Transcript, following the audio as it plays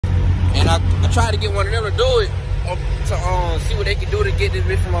And I tried to get one of them to do it to see what they could do to get this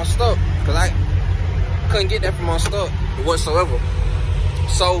bitch from unstuck, cause I couldn't get that from unstuck whatsoever.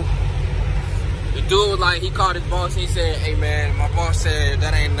 So the dude was like, he called his boss and he said, "Hey man, my boss said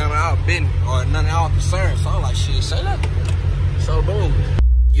that ain't none of our business or none of our concern." So I was like, "Shit, say that." So boom,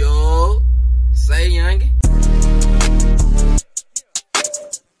 yo, say youngin.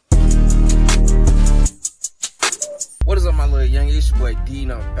 What is up, my little youngin? It's your boy D,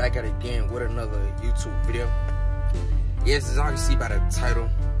 and I'm back at it again with another YouTube video. Yes, as y'all can see by the title,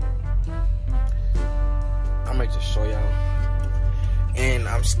 I'm gonna just show y'all. And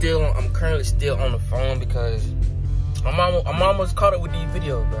I'm currently still on the phone because I'm almost caught up with these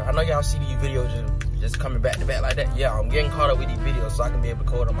videos, bro. I know y'all see these videos just coming back to back like that. Yeah, I'm getting caught up with these videos so I can be able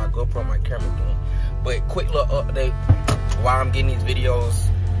to code on my GoPro, my camera again. But quick little update while I'm getting these videos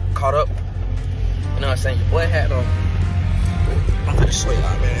caught up. You know what I'm saying? Your boy had them. I'm gonna show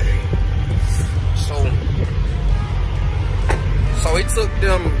y'all, man. So it took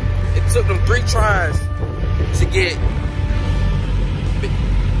them 3 tries to get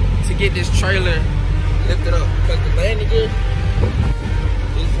this trailer lifted up, because the landing gear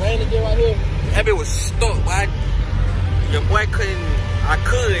right here, that bit was stuck. Your boy I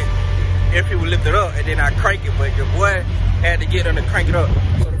could if he would lift it up and then I crank it, but your boy had to get him to crank it up.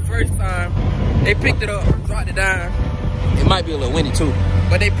 So the first time they picked it up, dropped it down. It might be a little windy too,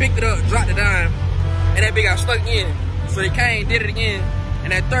 but they picked it up, dropped it down, and that bit got stuck in. So they came, did it again,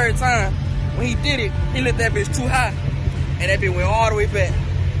 and that third time when he did it, he lifted that bitch too high, and that bitch went all the way back.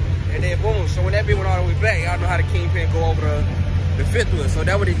 And then boom, so when that bitch went all the way back, y'all know how the kingpin go over the fifth wheel. So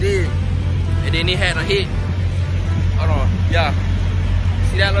that's what he did. And then he had a hit. Hold on, yeah.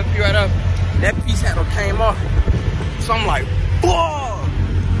 See that little piece right up? That piece had came off. So I'm like, whoa!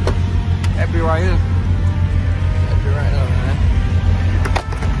 That bitch right here. That bitch right there, man.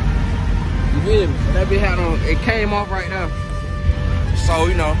 You feel me? That bitch had it came off right now. So,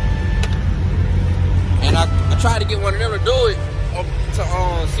 you know. And I tried to get one of them to do it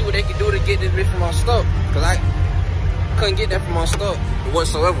to see what they could do to get this bitch from unstuck, cause I couldn't get that from unstuck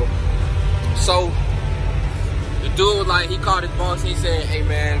whatsoever. So the dude was like, he called his boss and he said, "Hey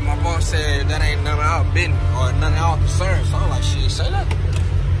man, my boss said that ain't none of our business or none of our concern." So I was like, "Shit, say that."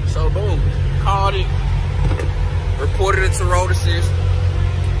 So boom, called it, reported it to Road Assist.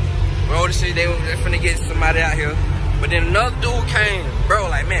 Road Assist, they finna get somebody out here. But then another dude came, bro,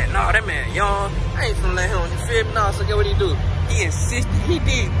 like, "Man, nah, that man young. I ain't finna let him, you feel me?" Nah, so get what he do? He insisted, he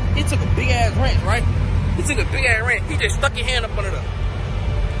took a big ass wrench, right? He took a big ass wrench, he just stuck his hand up under there.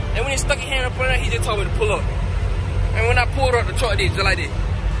 And when he stuck his hand up under there, he just told me to pull up. And when I pulled up, the truck did just like this.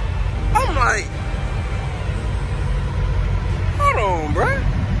 I'm like, hold on, bro.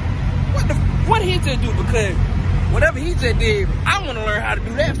 What he just do? Because whatever he just did, I want to learn how to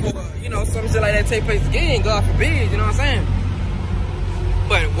do that for, you know, some shit like that take place again, God forbid, you know what I'm saying?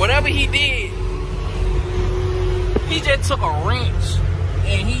 But whatever he did, he just took a wrench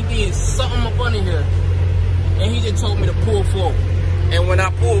and he did something up under here, and he just told me to pull forward. And when I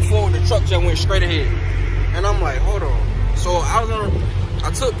pulled forward, the truck just went straight ahead. And I'm like, hold on. So I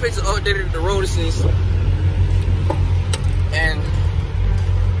took pictures, updated the Road Assist, and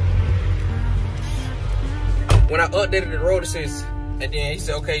when I updated the Road Assist, and then he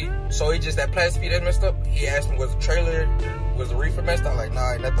said, okay, so it's just that plastic feet that messed up. He asked me, was the reefer messed up? I'm like,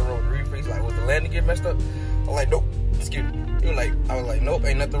 nah, ain't nothing wrong with the reefer. He's like, was the landing gear messed up? I'm like, nope. Excuse me. I was like, nope,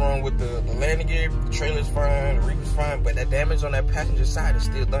 ain't nothing wrong with the landing gear. The trailer's fine, the reefer's fine, but that damage on that passenger side is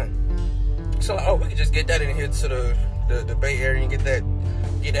still done. So like, oh, we can just get that in here to the Bay Area and get that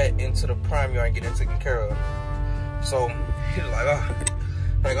into the prime yard and get that taken care of. So he was like, oh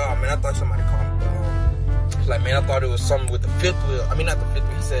man, I thought somebody called me. He's like, man, I thought it was something with the fifth wheel. I mean, not the fifth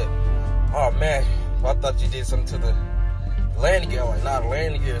wheel. He said, oh man, well, I thought you did something to the landing gear. I'm like, nah, the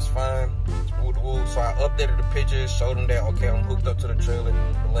landing gear is fine. So I updated the pictures, showed them that, okay, I'm hooked up to the trailer.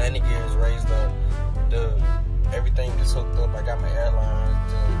 The landing gear is raised up. Everything is hooked up. I got my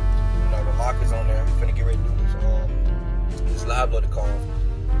airlines. The lock is on there. I'm finna get ready to do this live loaded call.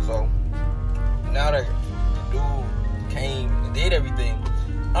 So now that the dude came and did everything,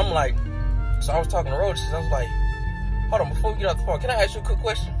 I'm like, so I was talking to Road Assist. I was like, hold on, before we get off the phone, can I ask you a quick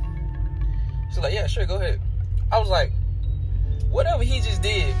question? She's like, yeah, sure, go ahead. I was like, whatever he just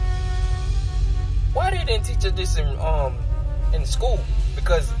did, why they didn't teach us this in school?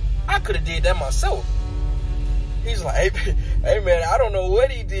 Because I could have did that myself. He's like, hey man, I don't know what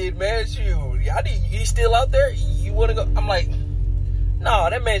he did, man. He still out there? You wanna go? I'm like, nah,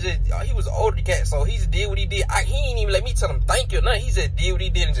 that man he was an older cat, so he just did what he did. He ain't even let me tell him thank you or nothing. He just did what he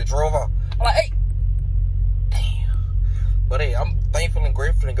did and just drove off. I'm like, hey, damn. But hey, I'm thankful and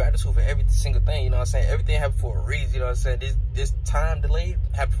grateful and gratitude for every single thing, you know what I'm saying? Everything happened for a reason, you know what I'm saying? This time delay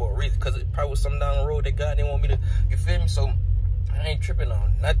happened for a reason, because it probably was something down the road that God didn't want me to, you feel me? So I ain't tripping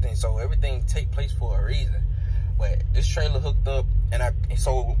on nothing, so everything take place for a reason. But this trailer hooked up, and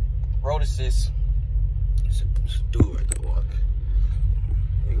so road assist, do it right there, walk.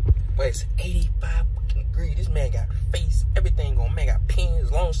 But it's 85 fucking degrees. This man got face, everything going, man got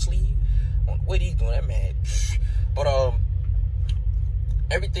pins, long sleeve. What he's doing, that man. But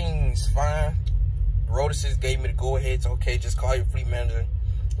everything's fine. Road assist gave me the go ahead. It's okay, just call your fleet manager,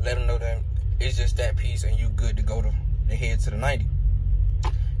 let him know that it's just that piece and you good to go to head to the 90.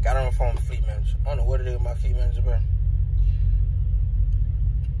 Got on the phone with the fleet manager. I don't know what it is with my fleet manager, bro.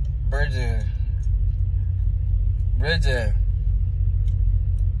 Bridget.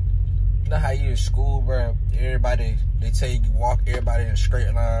 You know how you in school, bro? Everybody, they tell you walk everybody in a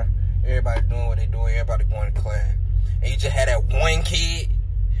straight line. Everybody doing what they doing. Everybody going to class. And you just had that one kid.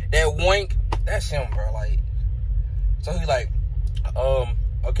 That one, that's him, bro. Like, so he like,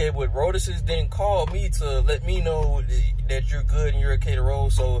 okay, but road assist didn't call me to let me know that you're good and you're okay to roll,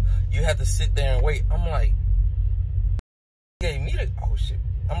 so you have to sit there and wait. I'm like, gave me the, oh shit.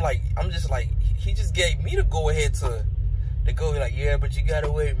 I'm just like, he just gave me the go ahead to go. Like, yeah, but you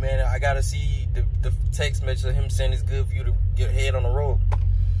gotta wait, man. I gotta see the text message of him saying it's good for you to get ahead on the road.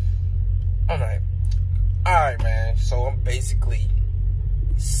 I'm like, all right, man. So I'm basically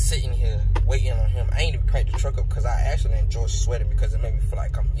sitting here waiting on him. I ain't even cranked the truck up because I actually enjoy sweating because it made me feel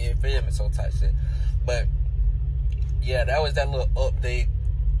like I'm, yeah, feel me, so tight shit. But yeah, that was that little update.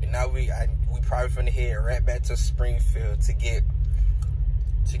 And now we probably finna head right back to Springfield to get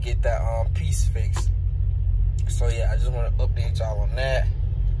that piece fixed. So yeah, I just want to update y'all on that.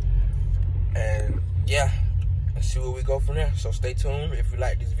 And yeah, let's see where we go from there. So stay tuned if you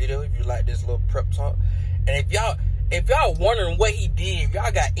like this video, if you like this little prep talk. And if y'all wondering what he did, if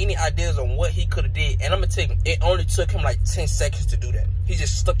y'all got any ideas on what he could have did, and I'm gonna tell you, it only took him like 10 seconds to do that. He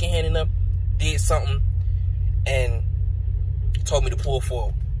just stuck his hand in up, did something, and told me to pull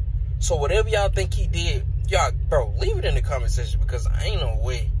forward. So whatever y'all think he did, y'all, bro, leave it in the comment section because I ain't no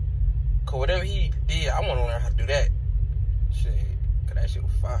way. Cause whatever he did, I want to learn how to do that. Shit, cause that shit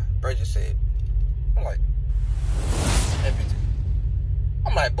was fire. Bro just said, I'm like, everything.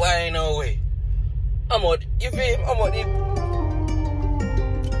 I'm like, boy, ain't no way. You feel me?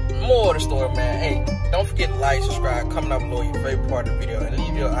 More of the story, man. Hey, don't forget to like, subscribe, comment down below your favorite part of the video, and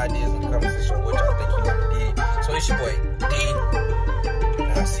leave your ideas in the comment section of what y'all think he would have did. So it's your boy, D.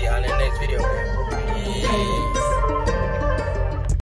 And I'll see y'all in the next video, man. Yeah.